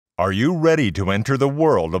Are you ready to enter the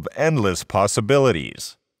world of endless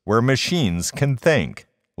possibilities, where machines can think,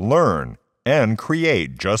 learn, and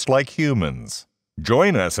create just like humans?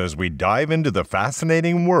 Join us as we dive into the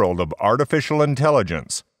fascinating world of artificial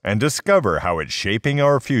intelligence and discover how it's shaping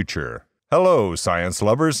our future. Hello, science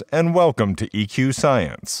lovers, and welcome to EQ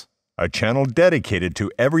Science, a channel dedicated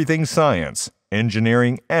to everything science,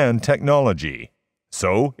 engineering, and technology.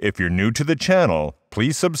 So, if you're new to the channel,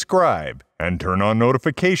 please subscribe and turn on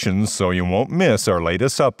notifications so you won't miss our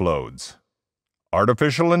latest uploads.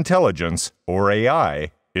 Artificial intelligence, or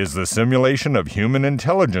AI, is the simulation of human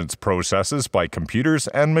intelligence processes by computers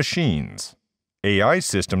and machines. AI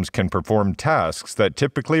systems can perform tasks that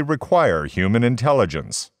typically require human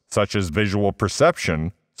intelligence, such as visual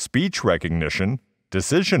perception, speech recognition,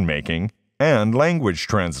 decision-making, and language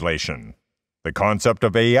translation. The concept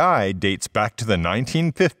of AI dates back to the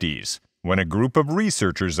 1950s, when a group of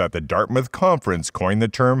researchers at the Dartmouth Conference coined the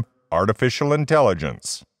term artificial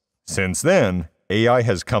intelligence. Since then, AI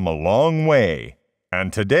has come a long way,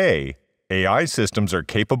 and today, AI systems are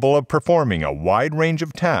capable of performing a wide range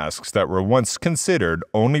of tasks that were once considered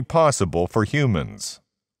only possible for humans.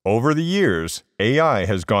 Over the years, AI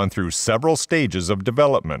has gone through several stages of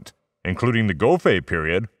development, including the GOFE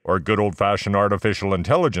period, or good old-fashioned artificial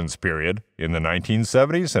intelligence period, in the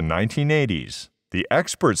 1970s and 1980s, the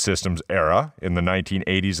expert systems era in the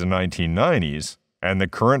 1980s and 1990s, and the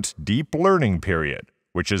current deep learning period,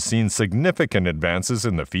 which has seen significant advances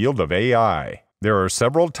in the field of AI. There are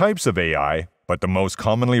several types of AI, but the most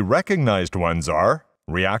commonly recognized ones are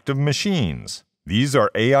reactive machines. These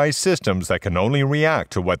are AI systems that can only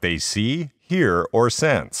react to what they see, hear, or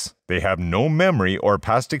sense. They have no memory or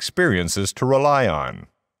past experiences to rely on.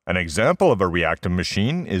 An example of a reactive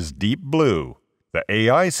machine is Deep Blue, the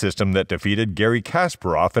AI system that defeated Garry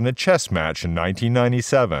Kasparov in a chess match in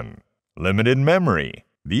 1997. Limited memory.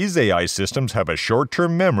 These AI systems have a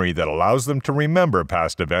short-term memory that allows them to remember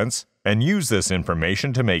past events and use this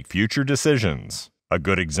information to make future decisions. A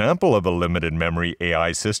good example of a limited memory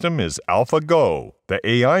AI system is AlphaGo, the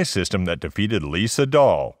AI system that defeated Lee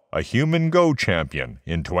Sedol, a human Go champion,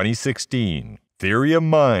 in 2016. Theory of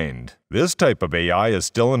mind. This type of AI is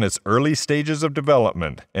still in its early stages of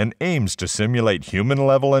development and aims to simulate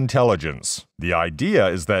human-level intelligence. The idea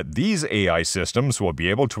is that these AI systems will be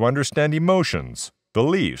able to understand emotions,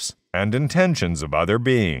 beliefs, and intentions of other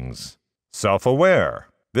beings. Self-aware.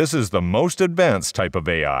 This is the most advanced type of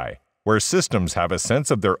AI, where systems have a sense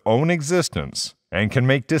of their own existence and can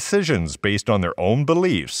make decisions based on their own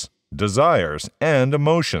beliefs, desires, and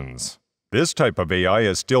emotions. This type of AI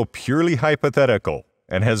is still purely hypothetical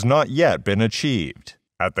and has not yet been achieved.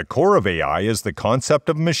 At the core of AI is the concept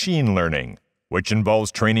of machine learning, which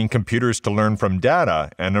involves training computers to learn from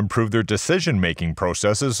data and improve their decision-making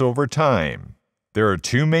processes over time. There are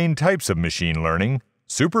two main types of machine learning: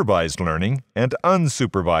 supervised learning and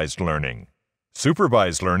unsupervised learning.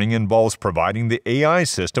 Supervised learning involves providing the AI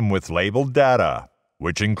system with labeled data,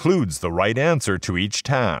 which includes the right answer to each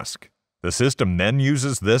task. The system then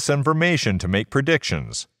uses this information to make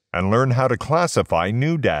predictions and learn how to classify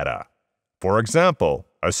new data. For example,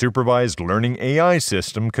 a supervised learning AI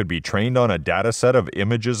system could be trained on a dataset of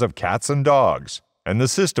images of cats and dogs, and the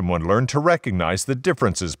system would learn to recognize the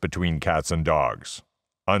differences between cats and dogs.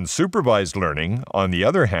 Unsupervised learning, on the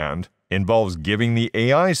other hand, involves giving the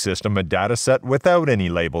AI system a dataset without any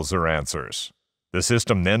labels or answers. The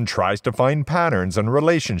system then tries to find patterns and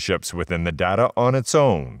relationships within the data on its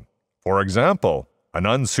own. For example, an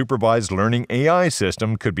unsupervised learning AI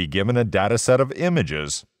system could be given a dataset of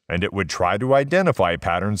images, and it would try to identify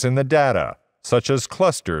patterns in the data, such as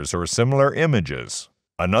clusters or similar images.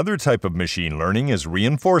 Another type of machine learning is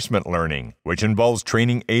reinforcement learning, which involves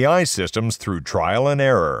training AI systems through trial and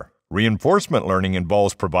error. Reinforcement learning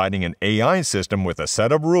involves providing an AI system with a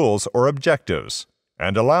set of rules or objectives,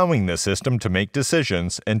 and allowing the system to make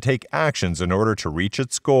decisions and take actions in order to reach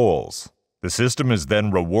its goals. The system is then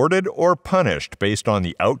rewarded or punished based on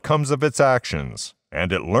the outcomes of its actions,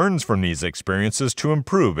 and it learns from these experiences to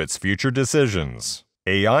improve its future decisions.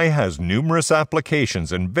 AI has numerous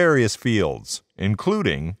applications in various fields,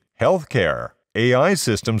 including healthcare. AI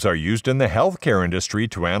systems are used in the healthcare industry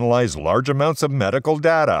to analyze large amounts of medical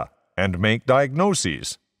data and make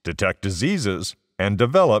diagnoses, detect diseases, and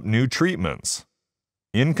develop new treatments.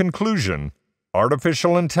 In conclusion,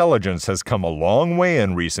 artificial intelligence has come a long way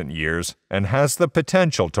in recent years and has the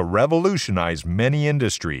potential to revolutionize many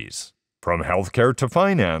industries. From healthcare to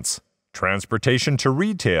finance, transportation to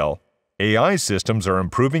retail, AI systems are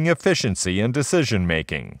improving efficiency and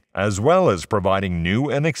decision-making, as well as providing new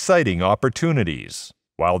and exciting opportunities.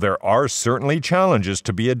 While there are certainly challenges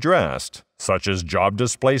to be addressed, such as job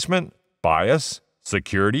displacement, bias,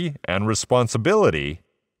 security, and responsibility,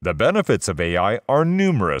 the benefits of AI are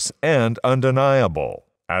numerous and undeniable.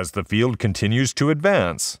 As the field continues to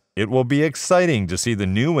advance, it will be exciting to see the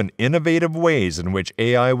new and innovative ways in which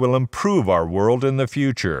AI will improve our world in the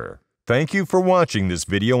future. Thank you for watching this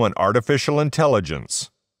video on artificial intelligence.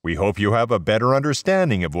 We hope you have a better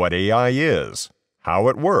understanding of what AI is, how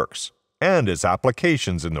it works, and its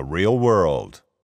applications in the real world.